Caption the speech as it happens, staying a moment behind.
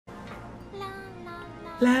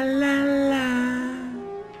La la la.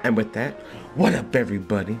 And with that, what up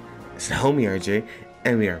everybody? It's the homie RJ,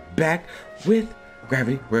 and we are back with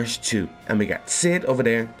Gravity Rush 2. And we got Sid over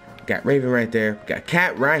there, got Raven right there, got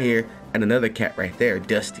Cat right here, and another cat right there,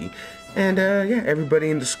 Dusty. And yeah,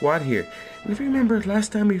 everybody in the squad here. And if you remember,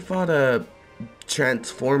 last time we fought a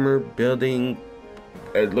transformer building,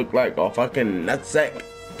 it looked like a fucking nutsack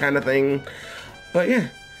kind of thing. But yeah,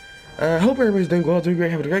 hope everybody's doing well, doing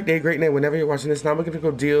great, having a great day, great night whenever you're watching this. Now we're gonna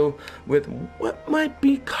go deal with what might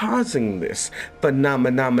be causing this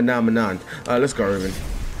phenomenon. Let's go, Raven.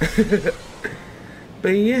 But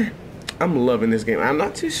yeah, I'm loving this game. I'm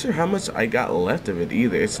not too sure how much I got left of it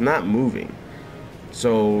either. It's not moving,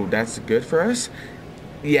 so that's good for us.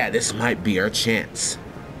 Yeah, this might be our chance.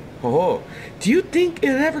 Oh, do you think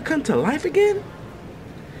it'll ever come to life again?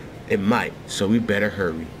 It might, so we better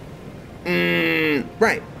hurry.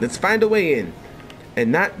 Right, let's find a way in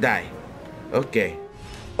and not die. Okay.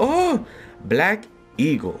 Oh, Black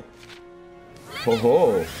Eagle.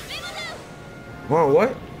 Oh,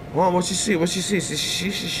 what? What you see? What you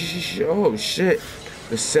see? Oh shit,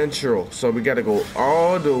 the central. So we gotta go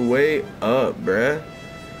all the way up, bruh.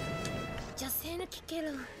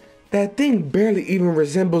 That thing barely even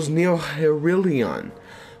resembles Neo-Hylian.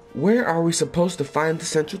 Where are we supposed to find the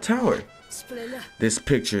central tower? This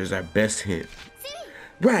picture is our best hint.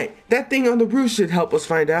 Right, that thing on the roof should help us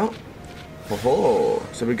find out. Oh,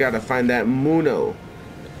 so we gotta find that Muno.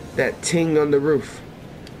 That ting on the roof.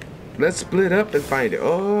 Let's split up and find it.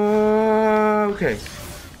 Oh, okay.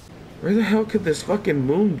 Where the hell could this fucking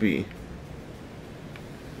moon be?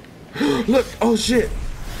 Look, oh shit.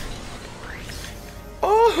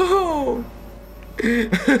 Oh!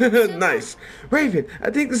 Nice. Raven,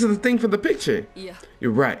 I think this is the thing from the picture. Yeah.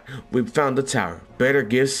 You're right. We found the tower. Better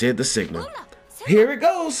give Sid the signal. Here it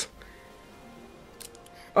goes.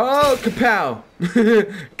 Oh, kapow.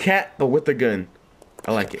 Cat, but with the gun.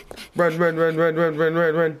 I like it. Run.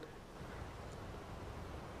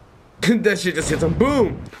 That shit just hits him.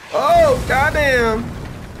 Boom. Oh, goddamn.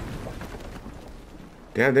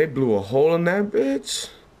 Damn, they blew a hole in that bitch.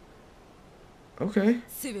 Okay.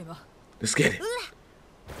 Let's get it.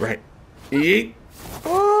 Right. Yeet.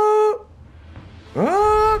 Oh.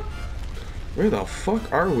 Oh. Where the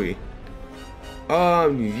fuck are we?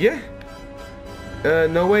 Yeah.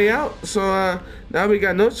 No way out. So, now we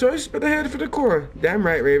got no choice but to head for the core. Damn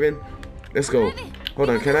right, Raven. Let's go. Hold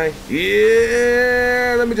on, can I?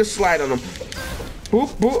 Yeah. Let me just slide on them. Boop,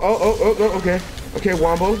 boop. Oh, okay. Okay,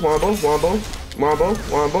 wombo.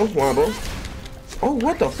 Oh,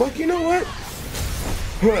 what the fuck? You know what?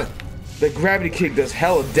 Huh. The gravity kick does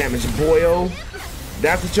hella damage, boyo.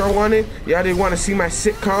 That's what y'all wanted? Y'all didn't want to see my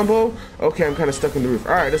sick combo? Okay, I'm kind of stuck in the roof.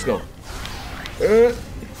 Alright, let's go.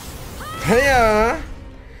 Hiya.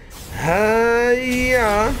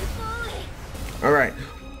 Alright.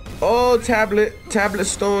 Oh, tablet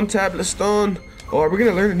stone. Oh, are we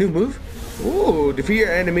gonna learn a new move? Ooh, defeat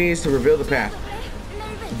your enemies to reveal the path.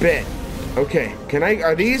 Bet. Okay,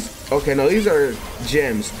 are these? Okay, no, these are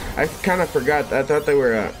gems. I kind of forgot. I thought they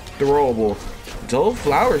were throwable. Dull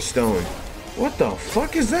flower stone. What the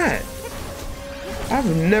fuck is that? I've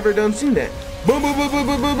never seen that. Boom.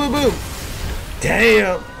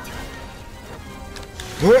 Damn.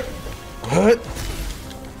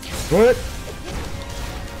 What?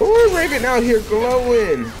 Ooh, Raven out here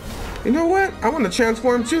glowing. You know what? I want to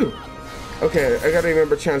transform too. Okay, I gotta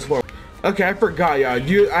remember transform. Okay, I forgot, y'all.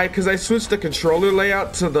 Cause I switched the controller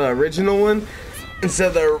layout to the original one instead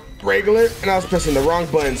of the regular, and I was pressing the wrong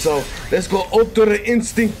button. So let's go Ultra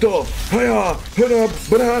Instinto.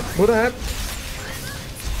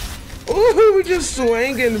 Ooh, we just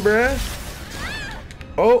swinging, bruh.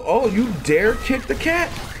 Oh, you dare kick the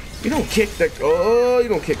cat? You don't kick the. Oh, you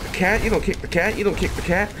don't kick the cat. You don't kick the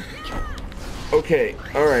cat. Okay,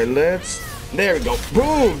 all right. There we go.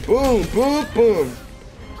 Boom.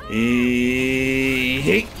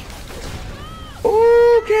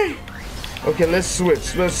 Okay, let's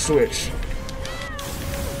switch.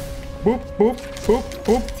 Boop.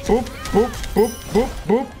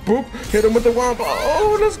 Hit him with the wombo.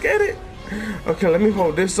 Oh, let's get it. Okay, let me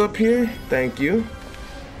hold this up here. Thank you.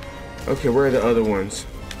 Okay, where are the other ones?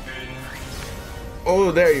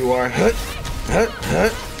 Oh, there you are. Hut.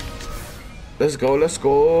 Let's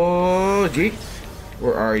go. Jeep.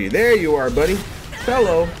 Where are you? There you are, buddy.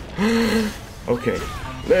 Hello. Okay,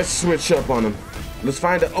 let's switch up on him. Let's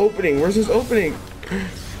find an opening. Where's this opening?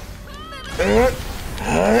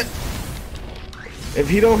 If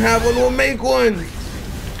he don't have one, we'll make one.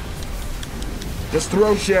 Just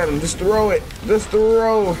throw shit at him. Just throw it.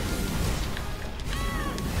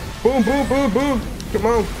 Boom.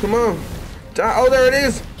 Come on. Oh, there it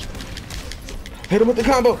is. Hit him with the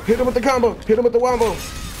combo. Hit him with the combo. Hit him with the wombo.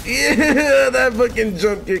 Yeah, that fucking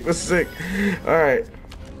jump kick was sick. All right.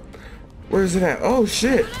 Where is it at? Oh,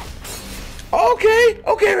 shit. Okay.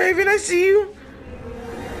 Okay, Raven, I see you.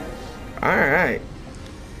 All right.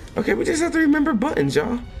 Okay, we just have to remember buttons,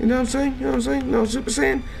 y'all. You know what I'm saying? You know what I'm saying? No, Super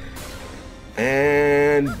Saiyan.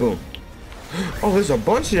 And boom. Oh, there's a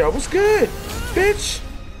bunch of y'all. What's good, bitch?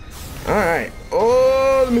 All right.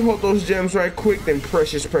 Oh, let me hold those gems right quick. Then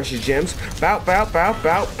precious gems. Bow, bow, bow,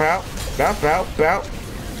 bow, bow, bow, bow, bow.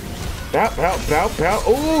 Bow, bow, bow, bow.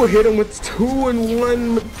 Oh, hit him with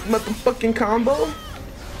 2-in-1 motherfucking combo.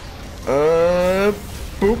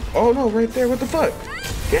 Boop. Oh, no, right there. What the fuck?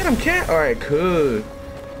 Get him, cat. All right, cool.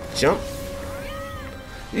 Jump.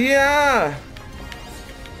 Yeah.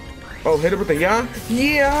 Oh, hit it with the yeah.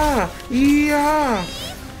 Yeah. Yeah.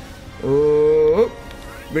 Oh,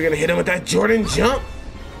 we're gonna hit him with that Jordan jump.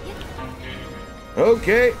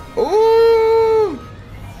 Okay. Ooh.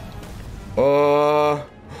 Oh,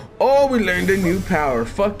 we learned a new power.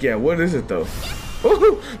 Fuck yeah. What is it though?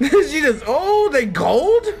 Oh, she just. Oh, they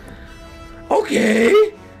gold.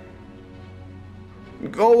 Okay.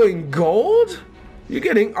 Going gold. You're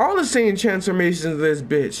getting all the same transformations of this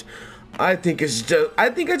bitch. I think I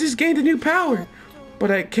just gained a new power,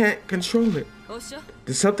 but I can't control it.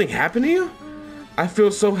 Did something happen to you? I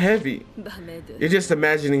feel so heavy. You're just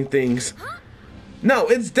imagining things. No,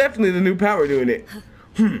 it's definitely the new power doing it.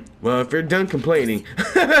 Well, if you're done complaining,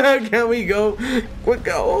 can we go? Quick,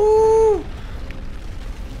 go.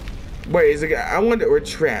 Wait, is it? I wonder. We're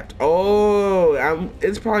trapped. Oh,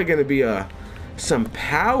 it's probably gonna be some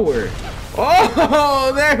power.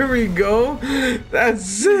 Oh, there we go. That's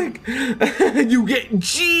sick. You get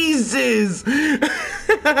Jesus. Raven.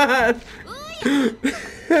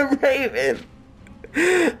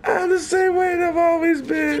 I'm the same way I've always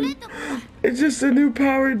been. It's just a new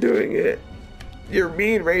power doing it. You're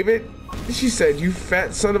mean, Raven. She said, you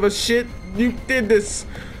fat son of a shit. You did this.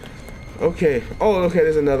 Okay. Oh, okay,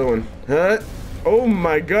 there's another one. Huh? Oh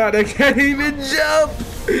my god, I can't even jump.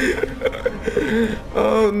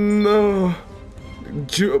 Oh no.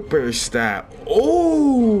 Jupiter style.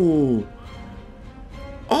 Oh.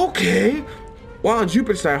 Okay. While on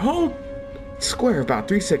Jupiter style, hold square about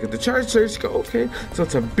 3 seconds. The charge surge go. Okay. So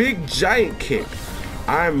it's a big giant kick.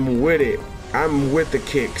 I'm with it. I'm with the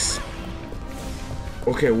kicks.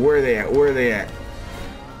 Okay, where are they at? Where are they at?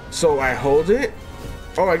 So I hold it.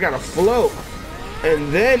 Oh, I gotta float.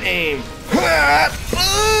 And then aim.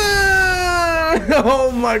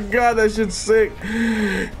 Oh my god, that shit's sick.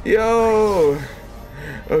 Yo.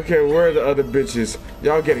 Okay, where are the other bitches?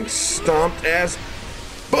 Y'all getting stomped ass.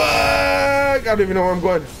 Fuck! I don't even know where I'm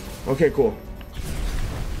going. Okay, cool.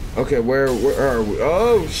 Okay, where are we?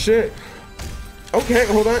 Oh shit. Okay,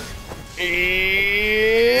 hold on.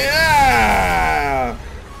 Yeah!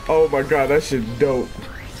 Oh my god, that shit dope.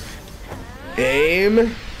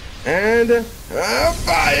 Aim and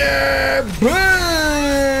fire! Boom!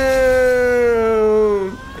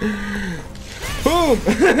 Boom!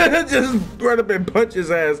 Just run up and punch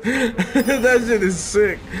his ass. That shit is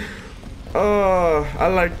sick. Oh, I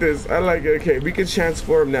like this. I like it. Okay, we can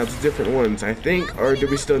transform now to different ones, I think, or do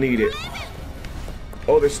we still need it?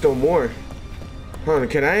 Oh, there's still more. Hold on,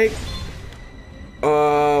 can I?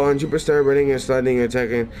 On Superstar, running and sliding and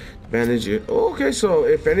attacking, advantage it. Oh, okay, so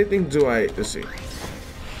if anything, let's see.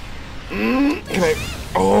 Can I?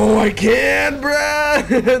 Oh, I can, bruh!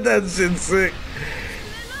 That shit's sick.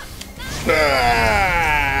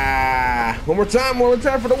 One more time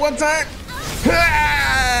for the one time.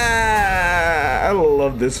 I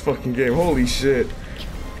love this fucking game. Holy shit.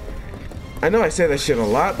 I know I say that shit a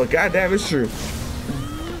lot, but goddamn, it's true.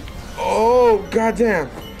 Oh, goddamn.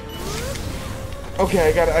 Okay,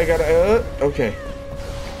 I gotta, okay.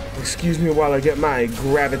 Excuse me while I get my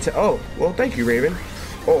gravity. Oh, well, thank you, Raven.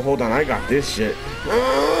 Oh, hold on, I got this shit.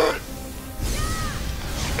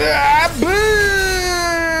 Boom!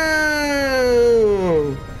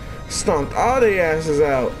 Stomped all the asses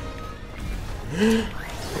out.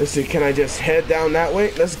 Let's see, can I just head down that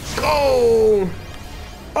way? Let's go!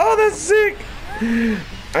 Oh, that's sick!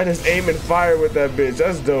 I just aim and fire with that bitch.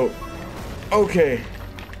 That's dope. Okay.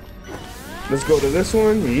 Let's go to this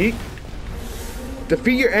one. Yeet.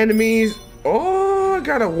 Defeat your enemies. Oh, I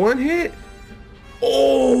got a one hit.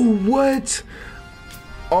 Oh, what?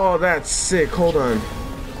 Oh, that's sick. Hold on.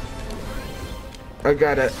 I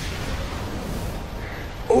gotta.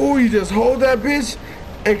 Oh, you just hold that bitch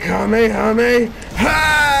and Kamehame.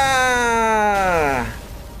 Ha!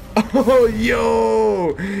 Oh,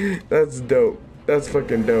 yo. That's dope. That's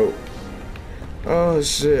fucking dope. Oh,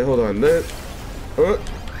 shit. Hold on.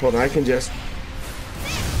 Hold on, I can just...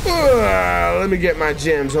 let me get my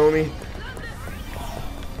gems, homie.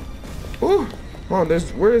 Ooh. Oh,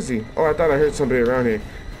 where is he? Oh, I thought I heard somebody around here.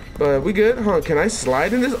 But we good? Huh, can I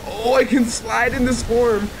slide in this? Oh, I can slide in this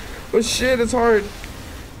form. But shit, it's hard.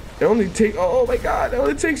 It only takes... Oh my god, it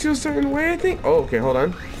only takes you a certain way, I think. Oh, okay, hold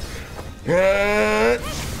on. Boom!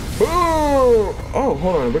 Oh,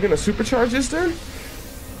 hold on. We're gonna supercharge this then?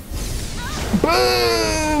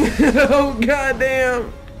 Boom! Oh,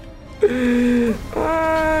 goddamn.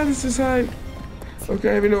 Ah, this is hype. Okay,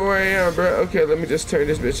 I don't even know where I am, bro. Okay, let me just turn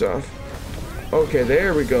this bitch off. Okay,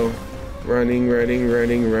 there we go. Running, running,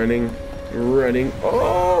 running, running, running.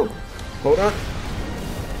 Oh! Hold on.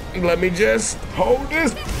 Let me just hold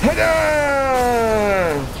this.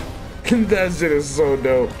 Ta-da! That shit is so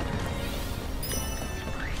dope.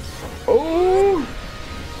 Oh!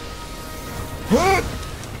 Huh!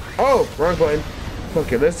 Oh, wrong button.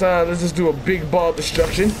 Okay, let's just do a big ball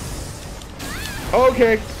destruction.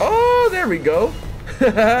 Okay. Oh, there we go.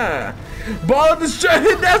 Ball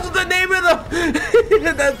destruction. That's what the name of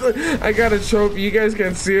the. I got a trophy. You guys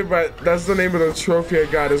can't see it, but that's the name of the trophy I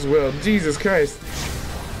got as well. Jesus Christ.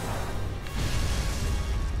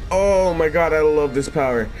 Oh my god, I love this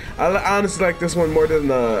power. I honestly like this one more than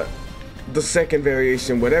the second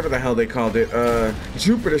variation, whatever the hell they called it.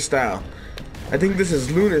 Jupiter style. I think this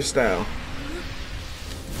is lunar style.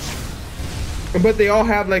 But they all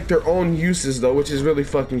have like their own uses though, which is really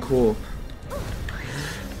fucking cool.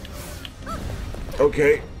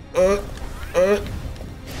 Okay.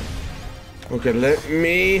 Okay, let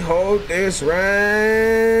me hold this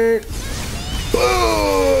right.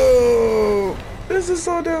 Boom! This is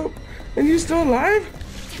so dope. And you still alive?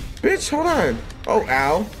 Bitch, hold on. Oh,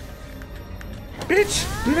 ow. Bitch,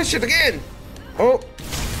 do that shit again. Oh.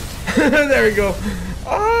 There we go.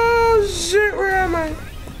 Oh, shit, where am I?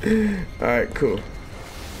 Alright, cool.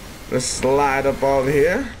 Let's slide up over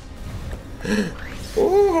here.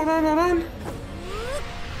 Oh, hold on, hold on.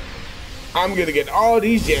 I'm gonna get all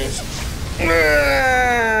these gems.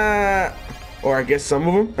 Or I guess some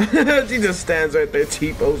of them. She just stands right there,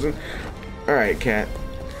 T-posing. Alright, cat.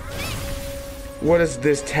 What does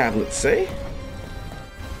this tablet say?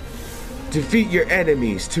 Defeat your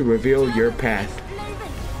enemies to reveal your path.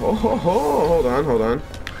 Oh, hold on, hold on.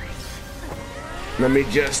 Let me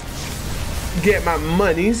just get my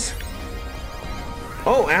monies.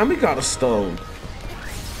 Oh, and we got a stone.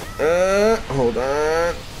 Hold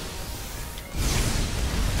on.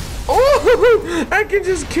 Oh, I can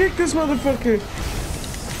just kick this motherfucker.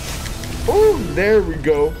 Oh, there we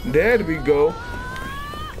go. There we go.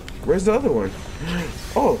 Where's the other one?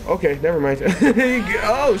 Oh, okay, never mind.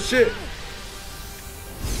 Oh, shit.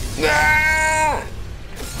 Ah!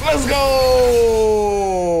 Let's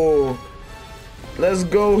go. Let's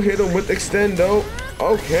go hit him with extendo.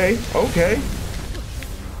 Okay, okay.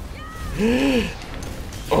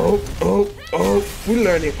 Oh, we're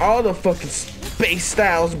learning all the fucking space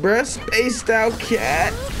styles, bruh. Space style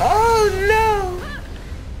cat. Oh, no.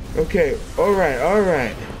 Okay, alright,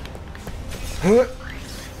 alright. Huh.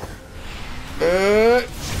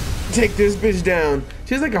 Take this bitch down.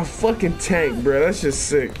 She's like a fucking tank, bruh. That's just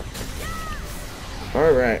sick.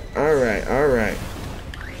 Alright, alright, alright.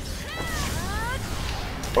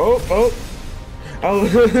 Oh.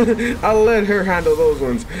 I'll let her handle those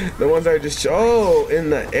ones. The ones I just... Oh, in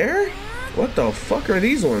the air? What the fuck are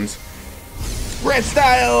these ones? Red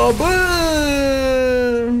style!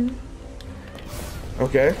 Boom!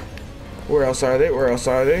 Okay. Where else are they? Where else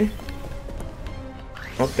are they?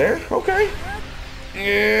 Up there? Okay.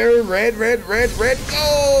 Yeah, red,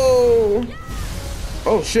 go!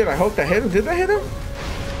 Oh shit, I hope that hit him. Did that hit him?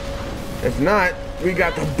 If not, we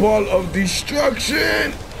got the ball of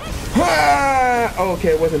destruction! Ha! Oh, okay,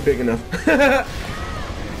 it wasn't big enough.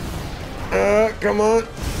 Come on.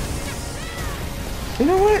 You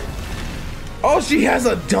know what? Oh, she has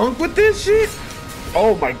a dunk with this shit?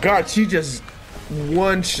 Oh my god, she just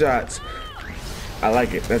one-shots. I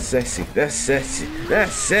like it. That's sexy. That's sexy.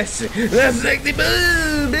 That's sexy. That's sexy.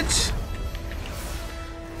 Boom, bitch.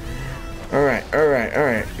 Alright.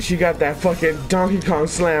 She got that fucking Donkey Kong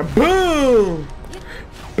slam. Boom!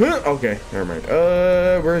 Okay, never mind.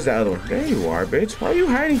 Where's the other one? There you are, bitch. Why are you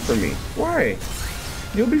hiding from me? Why?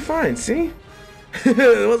 You'll be fine, see?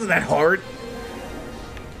 It wasn't that hard.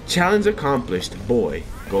 Challenge accomplished. Boy,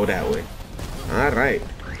 go that way. Alright.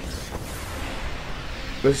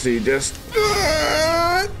 Let's see, just...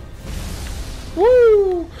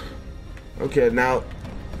 Woo! Okay, now,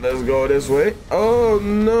 let's go this way. Oh,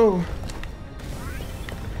 no.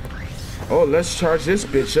 Oh, let's charge this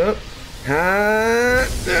bitch up.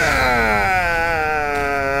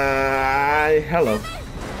 Hello.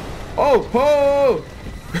 Oh, oh!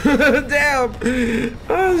 Damn!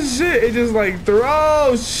 Oh shit! It just like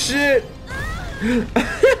oh shit!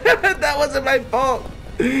 That wasn't my fault.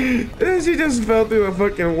 She just fell through a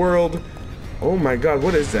fucking world. Oh my god!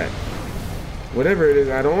 What is that? Whatever it is,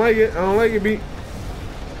 I don't like it. I don't like it, B.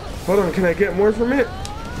 Hold on, can I get more from it?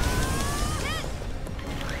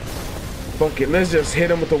 Fuck it, let's just hit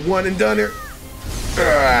him with the one and done her.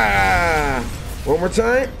 Ah! One more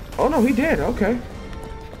time. Oh no, he did. Okay.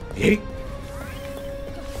 Yeet.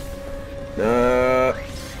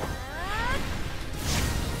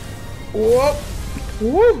 Whoop.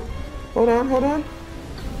 Woo. Hold on, hold on.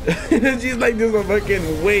 She's like this a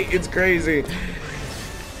fucking weight. It's crazy.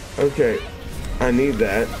 Okay. I need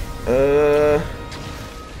that.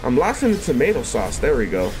 I'm lost in the tomato sauce. There we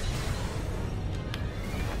go.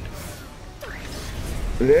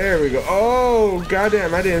 There we go. Oh,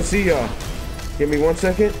 goddamn. I didn't see y'all. Give me 1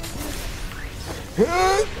 second.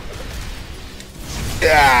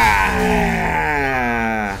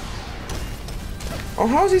 Ah! Oh,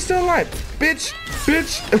 how's he still alive? Bitch!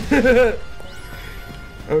 Bitch!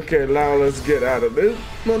 Okay, now let's get out of this.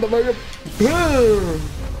 Motherfucker. Boom!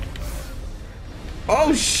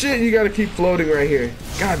 Oh shit, you gotta keep floating right here.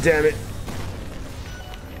 God damn it.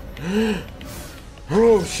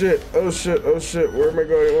 Oh shit, oh shit, oh shit. Where am I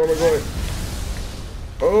going? Where am I going?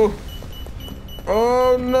 Oh.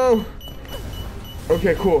 Oh no.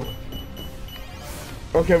 Okay, cool.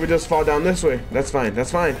 Okay, we just fall down this way. That's fine,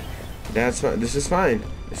 that's fine. That's fine. This is fine.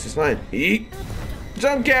 This is fine. Eat.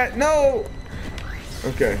 Jump cat, no!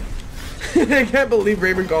 Okay. I can't believe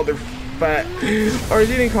Raven called her fat. Or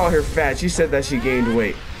she didn't call her fat. She said that she gained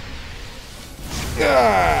weight.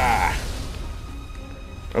 Ah.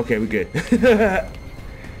 Okay, we good.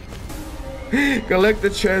 Collect the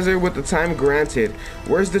treasure with the time granted.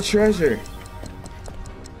 Where's the treasure?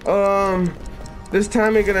 This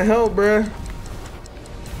time ain't gonna help, bruh.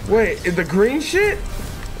 Wait, is the green shit?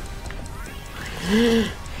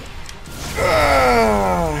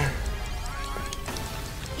 Ah.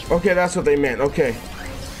 Okay, that's what they meant. Okay.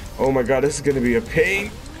 Oh my god, this is gonna be a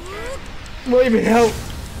pain. Will even help?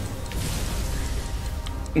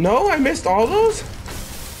 No, I missed all those?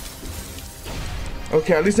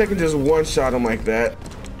 Okay, at least I can just one-shot him like that.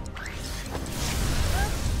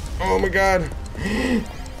 Oh my god.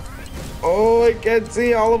 Oh, I can't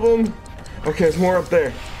see all of them. Okay, there's more up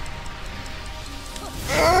there.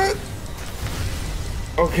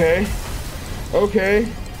 Okay. Okay.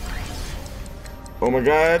 Oh my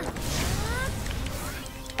god.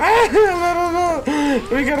 I don't know.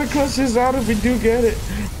 We gotta clutch this out if we do get it.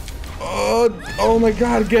 Oh my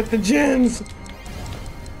god, get the gems.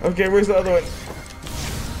 Okay, where's the other one?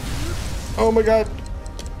 Oh my god.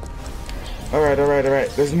 Alright, alright, alright.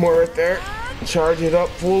 There's more right there. Charge it up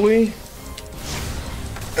fully.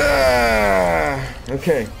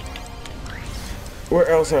 Okay. Where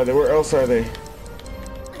else are they? Where else are they?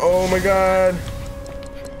 Oh my god.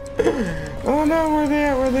 Oh no, where they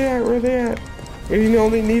at? Where they at? Where they at? We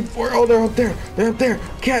only need 4. Oh, they're up there. They're up there.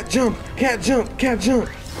 Cat jump. Cat jump. Cat jump.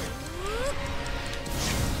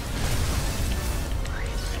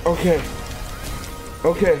 Okay.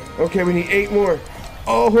 Okay. Okay, we need 8 more.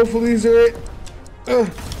 Oh, hopefully these are it.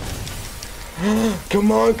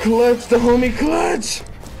 Come on, clutch. The homie clutch.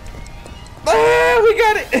 Ah, we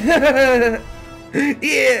got it.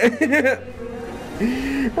 Yeah.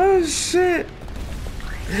 Oh, shit.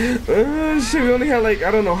 Oh shit, we only had like,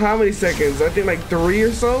 I don't know how many seconds. I think like 3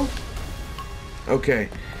 or so. Okay.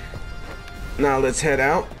 Now let's head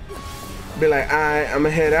out. Be like, I'm gonna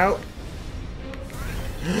head out.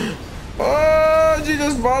 Oh, she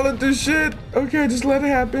just falling through shit. Okay, just let it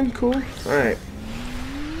happen. Cool. Alright.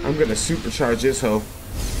 I'm gonna supercharge this hoe.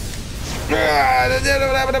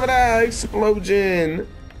 Explosion.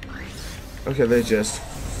 Okay, they're just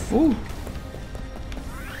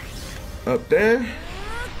up there.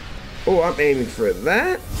 Oh, I'm aiming for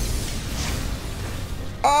that.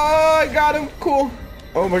 Oh, I got him. Cool.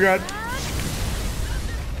 Oh my god.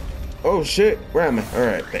 Oh shit. Where am I?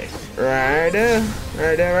 Alright, there. Right there.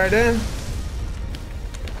 Right there, right there.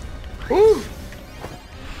 Ooh.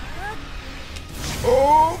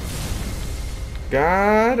 Oh.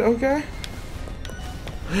 God, okay.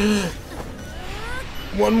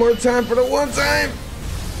 One more time for the one time.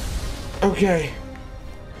 Okay.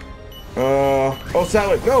 Oh,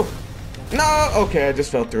 salad, no. No, okay, I just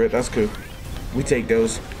fell through it. That's cool. We take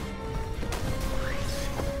those.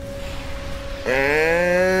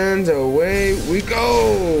 And away we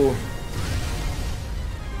go.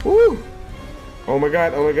 Woo. Oh my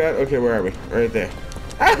god, oh my god. Okay, where are we? Right there.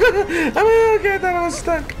 I mean, okay, I thought I was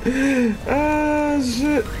stuck. Oh,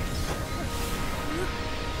 shit.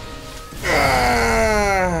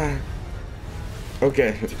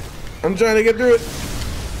 Okay. I'm trying to get through it.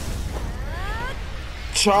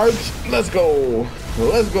 Charge. Let's go.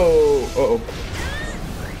 Let's go. Uh-oh.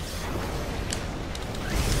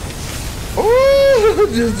 Oh,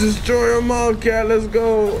 just destroy them all, cat. Let's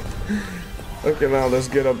go. Okay, now let's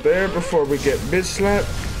get up there before we get bitch slapped.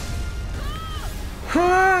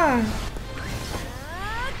 Ha!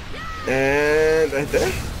 And right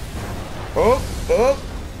there. Oh, oh.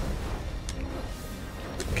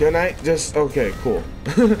 Can I just, okay, cool.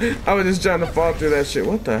 I was just trying to fall through that shit.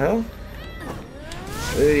 What the hell?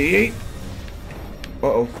 Yeet.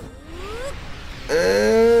 Uh-oh.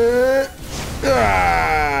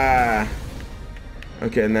 Ah.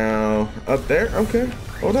 Okay, now up there. Okay.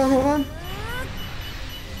 Hold on, hold on.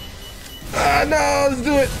 Ah, no, let's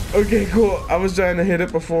do it. Okay, cool. I was trying to hit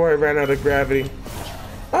it before I ran out of gravity.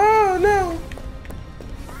 Oh, no.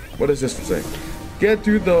 What does this say? Get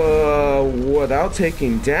through the without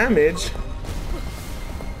taking damage.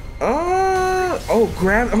 Oh,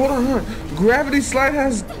 hold on. Gravity slide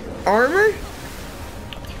has armor?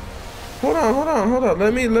 Hold on.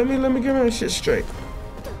 Let me get my shit straight.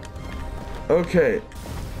 Okay.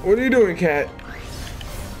 What are you doing, cat?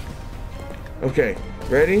 Okay.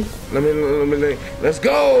 Ready? Let's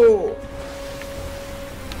go!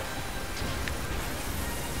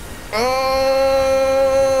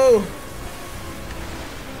 Oh!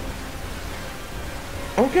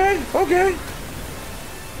 Okay.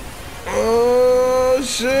 Oh,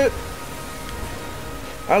 shit.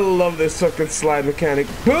 I love this fucking slide mechanic.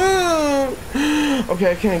 Boom!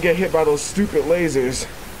 Okay, I can't get hit by those stupid lasers.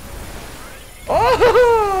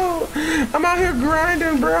 Oh! I'm out here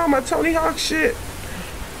grinding, bro. My Tony Hawk shit.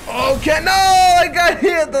 Okay, no! I got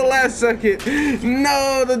hit at the last second.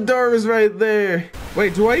 No, the door was right there.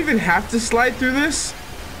 Wait, do I even have to slide through this?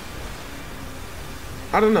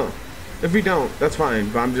 I don't know. If we don't, that's fine.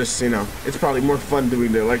 But I'm just, you know, it's probably more fun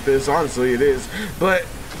doing it like this. Honestly, it is. But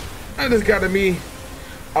I just gotta be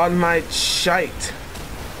on my shite.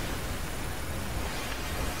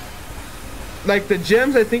 Like, the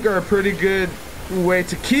gems, I think, are a pretty good way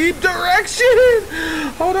to keep direction.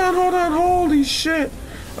 Hold on. Holy shit.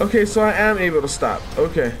 Okay, so I am able to stop.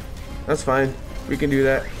 Okay, that's fine. We can do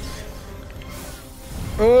that.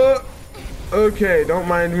 Oh, okay, don't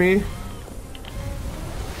mind me.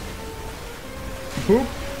 Boop.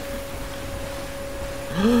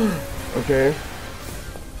 Okay.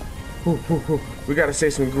 We gotta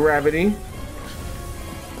save some gravity.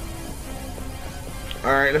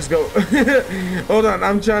 Alright, let's go. Hold on,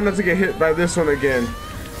 I'm trying not to get hit by this one again.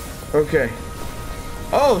 Okay.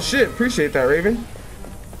 Oh, shit, appreciate that, Raven.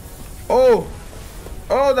 Oh,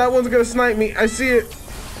 that one's gonna snipe me. I see it.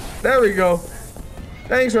 There we go.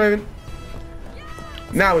 Thanks, Raven.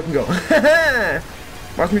 Now we can go.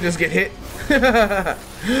 Watch me just get hit.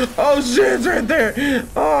 Oh shit, it's right there.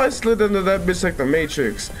 Oh, I slid under that bitch like the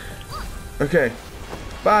Matrix. Okay,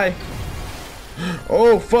 bye.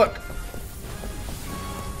 Oh fuck.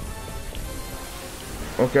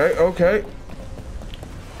 Okay.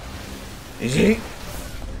 Yeet.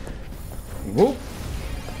 Whoop.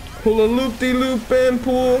 Pull a loop-de-loop and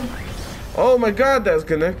pull. Oh my god, that's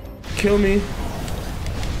gonna kill me.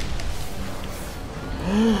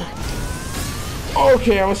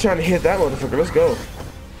 Okay, I was trying to hit that motherfucker. Let's go.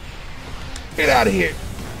 Get out of here.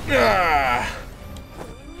 Ah.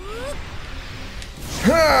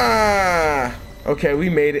 Ah. Okay, we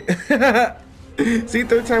made it. See,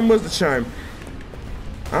 third time was the charm.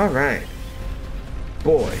 Alright.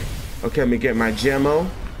 Boy. Okay, let me get my gemmo.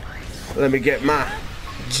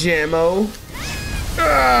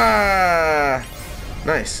 Ah.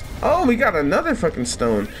 Nice. Oh, we got another fucking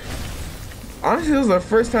stone. Honestly, this is the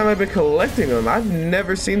first time I've been collecting them. I've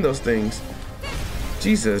never seen those things.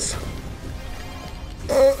 Jesus.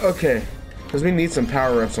 Oh, okay. Because we need some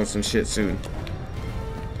power-ups on some shit soon.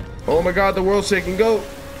 Oh my god, the world's shaking. Go.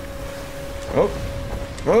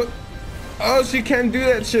 Oh, she can't do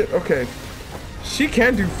that shit. Okay. She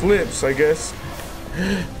can do flips, I guess.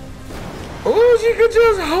 Oh, she could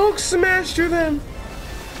just Hulk smash through them.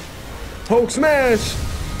 Hulk smash.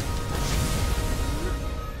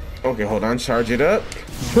 Okay, hold on. Charge it up.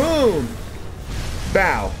 Boom.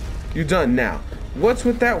 Bow. You done now. What's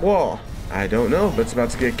with that wall? I don't know, but it's about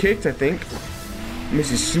to get kicked, I think. Let me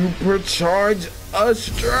see. Supercharge a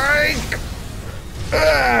strike.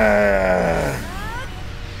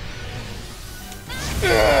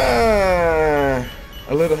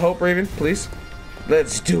 A little hope, Raven, please.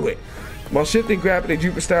 Let's do it. While shifting gravity,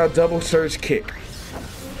 Jupiter style double surge kick.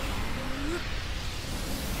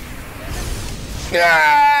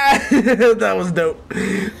 That was dope.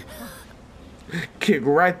 Kick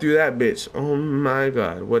right through that bitch. Oh my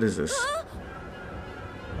god, what is this?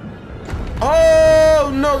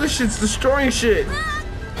 no, this shit's destroying shit.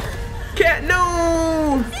 Cat,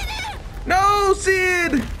 no! No,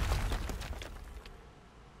 Sid!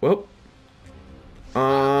 Well,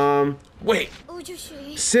 wait.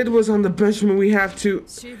 Sid was on the benchman. We have to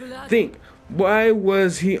think. Why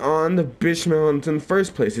was he on the benchman in the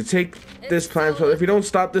first place? To take this plan. So if we don't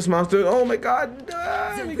stop this monster, oh my god,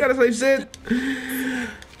 we gotta save Sid.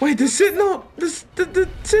 Wait, the Sid? No, the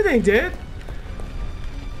Sid ain't dead.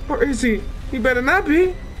 Or is he? He better not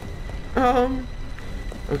be.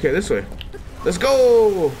 Okay, this way. Let's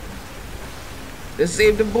go. Let's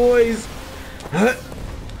save the boys. Huh?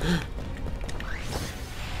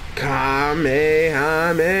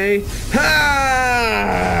 Kamehame.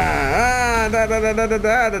 Ha! Da da da da da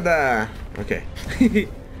da da da. Okay.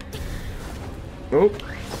 Oh.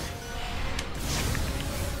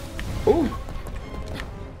 Oh.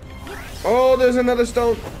 Oh, there's another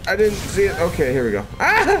stone. I didn't see it. Okay, here we go.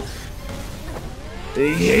 Ah!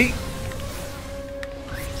 Yeet.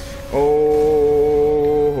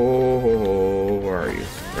 Oh, where are you?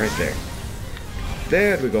 Right there.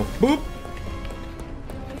 There we go. Boop.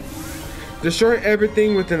 Destroy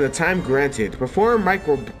everything within the time granted. Perform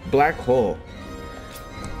micro black hole.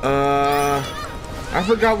 I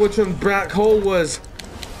forgot which one black hole was.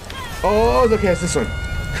 Oh, okay, it's this one.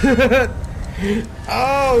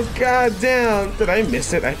 Oh, god damn. Did I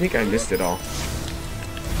miss it? I think I missed it all.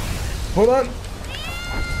 Hold on.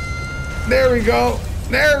 There we go.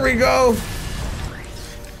 There we go.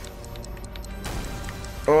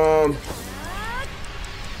 Oh.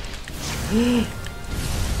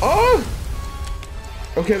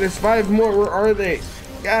 Okay, there's 5 more. Where are they?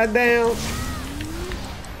 God damn.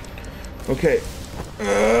 Okay.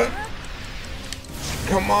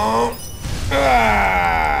 Come on.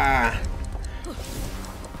 Ah.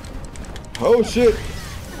 Oh shit.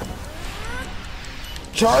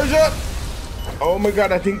 Charge up. Oh my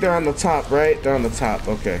god, I think they're on the top, right? They're on the top.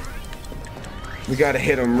 Okay. We gotta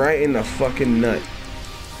hit them right in the fucking nut.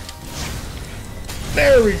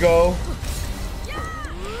 There we go.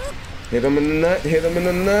 Hit him in the nut, hit him in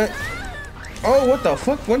the nut. Oh, what the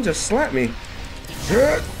fuck? One just slapped me.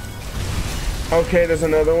 Okay, there's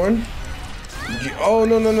another one. Oh,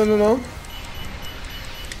 no, no, no, no, no.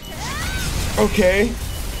 Okay.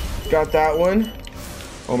 Got that one.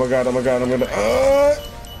 Oh my god, I'm gonna...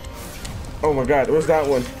 Oh my god, where's that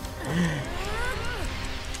one?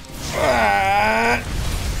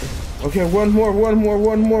 Okay, one more.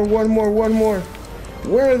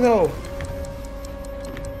 Where though?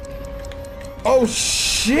 Oh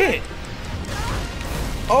shit!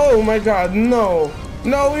 Oh my god, no.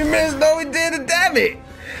 No, we missed. No, we did. Damn it.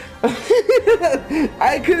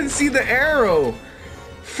 I couldn't see the arrow.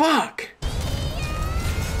 Fuck.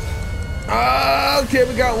 Okay,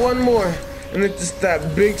 we got one more. And it's just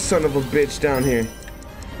that big son of a bitch down here.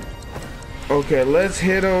 Okay, let's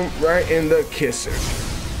hit him right in the kisser.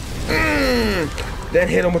 Then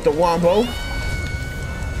hit him with the wombo.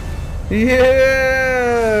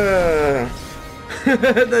 Yeah.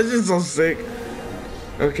 That's just so sick.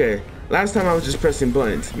 Okay, last time I was just pressing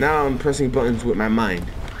buttons. Now I'm pressing buttons with my mind.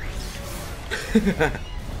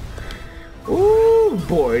 Ooh,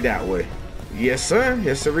 boy, that way. Yes, sir.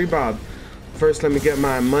 Yes, sir, Bob. First, let me get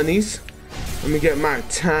my monies. Let me get my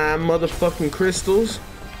time motherfucking crystals.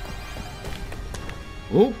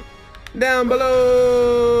 Ooh. Down below.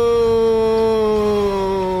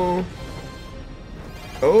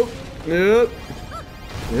 Oh, yep.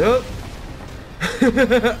 Yep.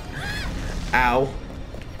 Ow.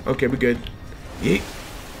 Okay, we're good. Yeet.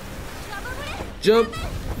 Jump.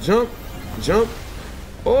 Jump. Jump.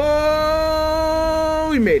 Oh,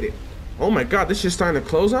 we made it. Oh my god, this shit's starting to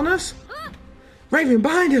close on us? Raven,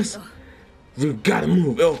 behind us. We gotta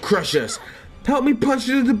move. It'll crush us. Help me punch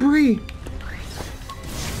through the debris.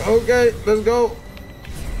 Okay, let's go.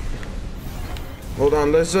 Hold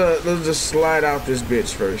on, let's just slide out this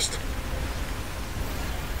bitch first.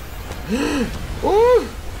 Ooh.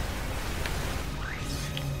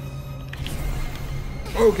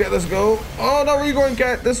 Okay, let's go. Oh no, where you going,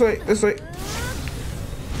 cat? This way, this way.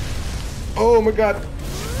 Oh my god.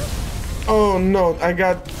 Oh no, I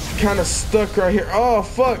got kind of stuck right here. Oh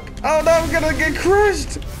fuck. Oh no, I'm gonna get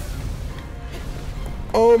crushed.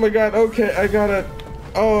 Oh my god, okay, I gotta...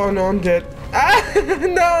 Oh no, I'm dead. Ah,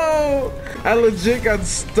 no! I legit got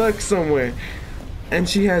stuck somewhere. And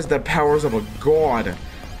she has the powers of a god.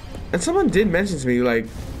 And someone did mention to me, like,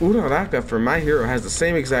 Uraraka for My Hero has the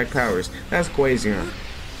same exact powers. That's crazy, huh?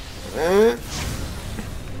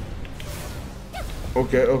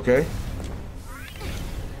 Okay, okay.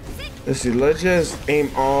 Let's see, let's just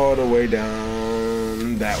aim all the way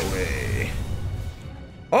down that way.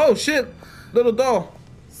 Oh shit! Little doll.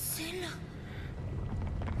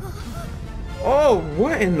 Oh,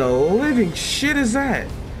 what in the living shit is that?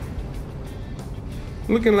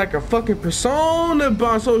 Looking like a fucking persona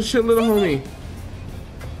boss. Oh shit, little homie.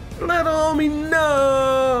 Little homie,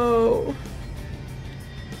 no.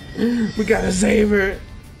 We gotta save her.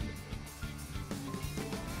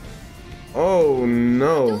 Oh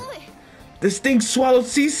no. This thing swallowed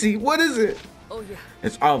Cece. What is it? Oh yeah.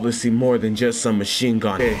 It's obviously more than just some machine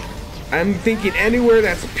gun. Okay. I'm thinking anywhere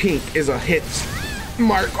that's pink is a hit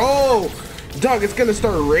mark. Oh, dog, it's gonna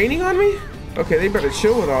start raining on me? Okay, they better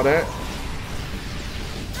chill with all that.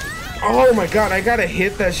 Oh my god, I gotta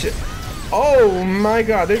hit that shit. Oh my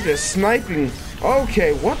god, they're just sniping.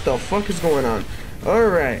 Okay, what the fuck is going on?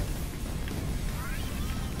 Alright.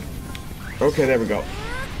 Okay, there we go.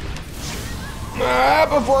 Ah,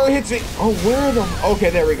 before it hits me. Oh, where the... Okay,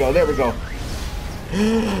 there we go, there we go.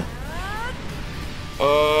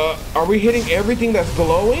 Are we hitting everything that's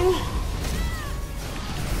glowing?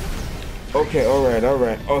 Okay, alright,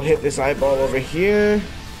 alright. I'll hit this eyeball over here.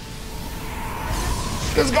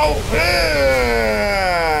 Let's go!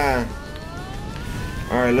 Ah!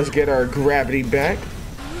 Alright, let's get our gravity back.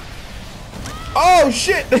 Oh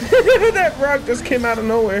shit! That rock just came out of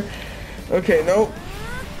nowhere. Okay, nope.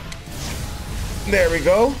 There we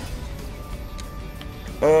go.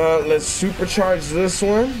 Let's supercharge this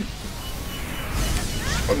one.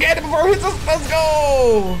 Get it before it hits us. Let's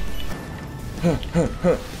go!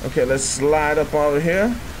 Okay, let's slide up over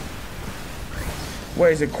here.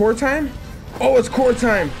 Wait, is it core time? Oh, it's core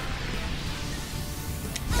time.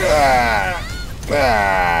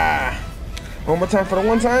 One more time for the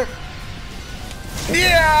one time.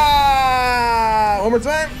 Yeah! One more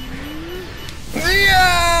time.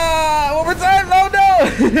 Yeah! One more time. Oh no!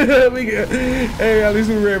 We get, hey, at least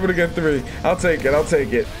we were able to get 3. I'll take it. I'll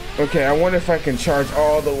take it. Okay, I wonder if I can charge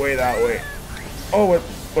all the way that way. Oh,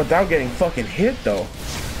 without getting fucking hit though.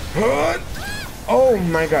 Oh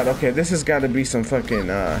my god. Okay, this has got to be some fucking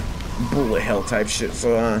bullet hell type shit.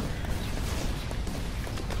 So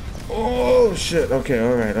oh shit. Okay,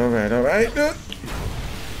 alright.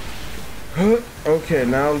 Okay,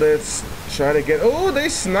 now let's try to get... Oh, they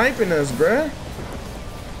sniping us, bruh.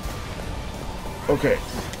 Okay.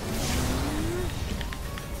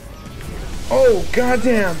 Oh,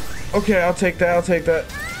 goddamn. Okay, I'll take that.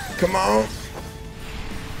 Come on.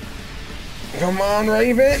 Come on,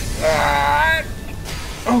 Raven. Ah!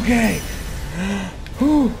 Okay.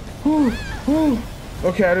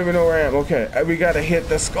 Okay, I don't even know where I am. Okay, we gotta hit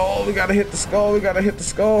the skull.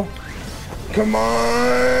 Come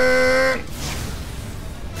on.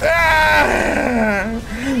 Ah!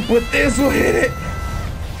 With this, we'll hit it.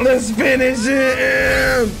 Let's finish it.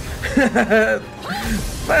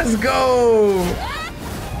 Let's go.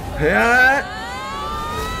 Yeah.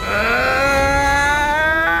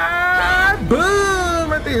 Boom!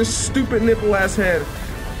 Right there, your stupid nipple ass head.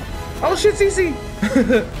 Oh shit, Cece.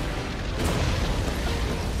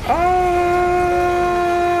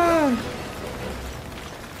 Ah!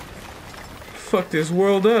 Fuck this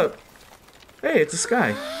world up. Hey, it's a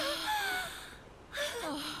sky.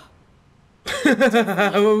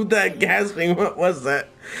 Oh, that gasping, what was that?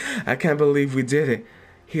 I can't believe we did it.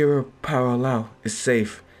 Hero Parallel is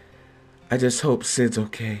safe. I just hope Sid's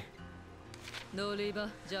okay.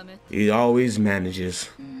 He always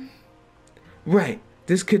manages. Right,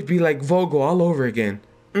 this could be like Vogel all over again.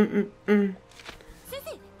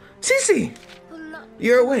 Cece!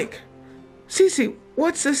 You're awake. Cece,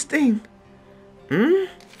 what's this thing?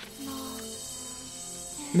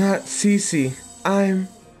 Not Cece. I'm...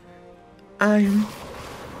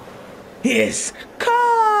 Yes!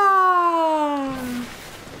 Car!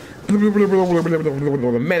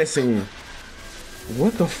 Menacing.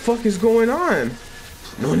 What the fuck is going on?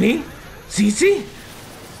 Noni? Cece?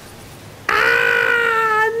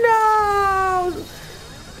 Ah, no!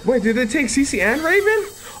 Wait, did they take Cece and Raven?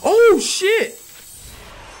 Oh, shit!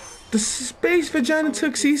 The space vagina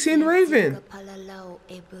took Cece and Raven.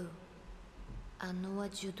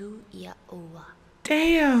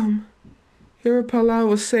 Damn! Hero Palau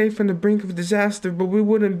was safe on the brink of disaster, but we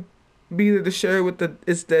wouldn't be there to share with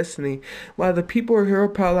its destiny. While the people of Hero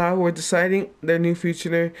Palau were deciding their new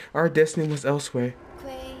future, our destiny was elsewhere.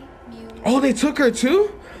 Oh, they took her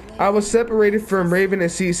too? I was separated from Raven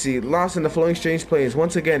and Cece, lost in the flowing strange plains.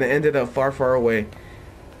 Once again, I ended up far, far away.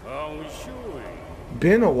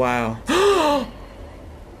 Been a while.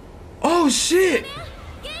 Oh shit!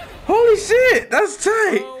 Holy shit! That's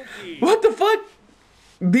tight! What the fuck?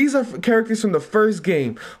 These are characters from the first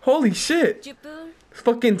game. Holy shit!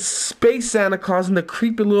 Fucking Space Santa Claus and the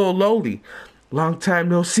creepy little loli. Long time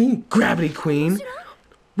no see, Gravity Queen.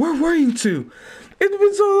 Where were you two? It's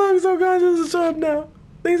been so long, so God doesn't show up now.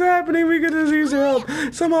 Things are happening. We could just use your help.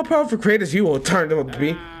 Somehow powerful creators you will turn them out to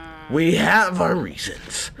be. We have our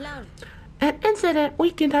reasons. An incident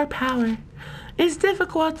weakened our power. It's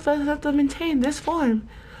difficult for us to maintain this form.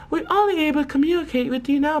 We're only able to communicate with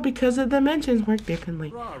you now because the dimensions work differently.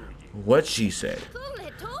 What she said.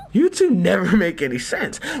 You two never make any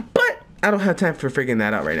sense. But I don't have time for figuring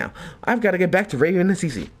that out right now. I've got to get back to Raven and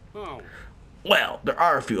Cece. Well, there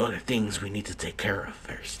are a few other things we need to take care of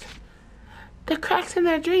first. The cracks in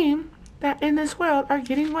their dream that in this world are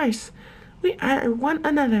getting worse. We are one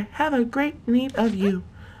another. Have a great need of you.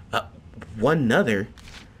 One another?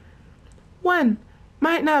 One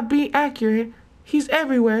might not be accurate. He's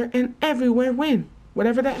everywhere and everywhere win.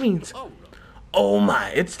 Whatever that means. Oh my,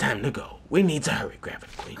 it's time to go. We need to hurry,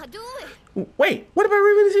 Gravity Queen. Wait, what about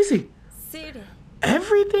Raven and Cece?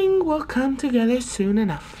 Everything will come together soon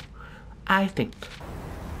enough. I think.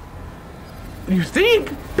 You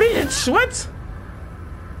think? Bitch, what?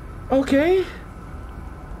 Okay.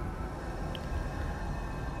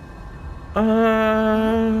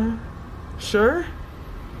 Sure.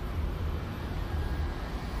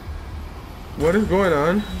 What is going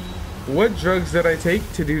on? What drugs did I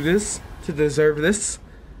take to do this? To deserve this?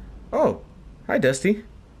 Oh, hi Dusty.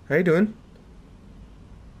 How you doing?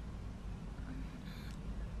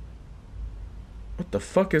 What the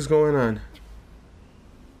fuck is going on?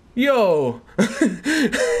 Yo! They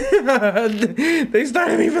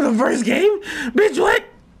started me for the first game? Bitch, what?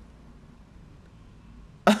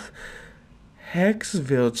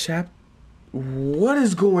 Hexville chap. What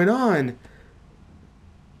is going on?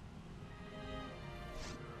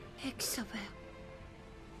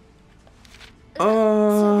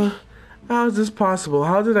 How is this possible?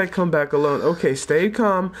 How did I come back alone? Okay, stay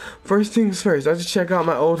calm. First things first, I have to check out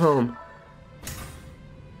my old home.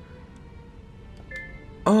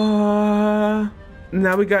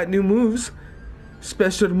 Now we got new moves.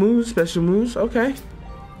 Special moves, okay.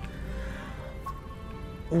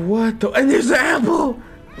 What the? And there's the apple!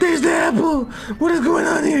 There's the apple! What is going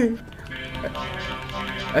on here?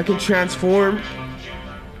 I can transform.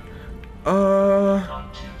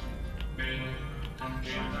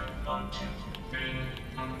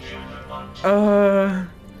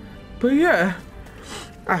 But yeah,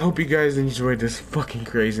 I hope you guys enjoyed this fucking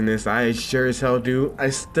craziness. I sure as hell do. I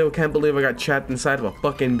still can't believe I got trapped inside of a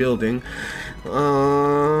fucking building.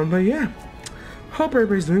 But yeah, hope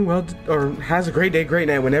everybody's doing well or has a great day, great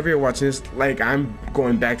night whenever you're watching this. Like, I'm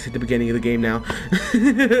going back to the beginning of the game now.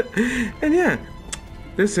 And yeah,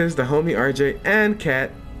 this is the homie RJ and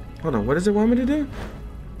Cat. Hold on, what does it want me to do?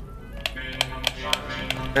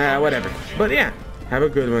 Whatever. But yeah, have a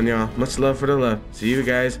good one, y'all. Much love for the love. See you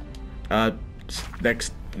guys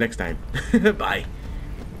next time. Bye.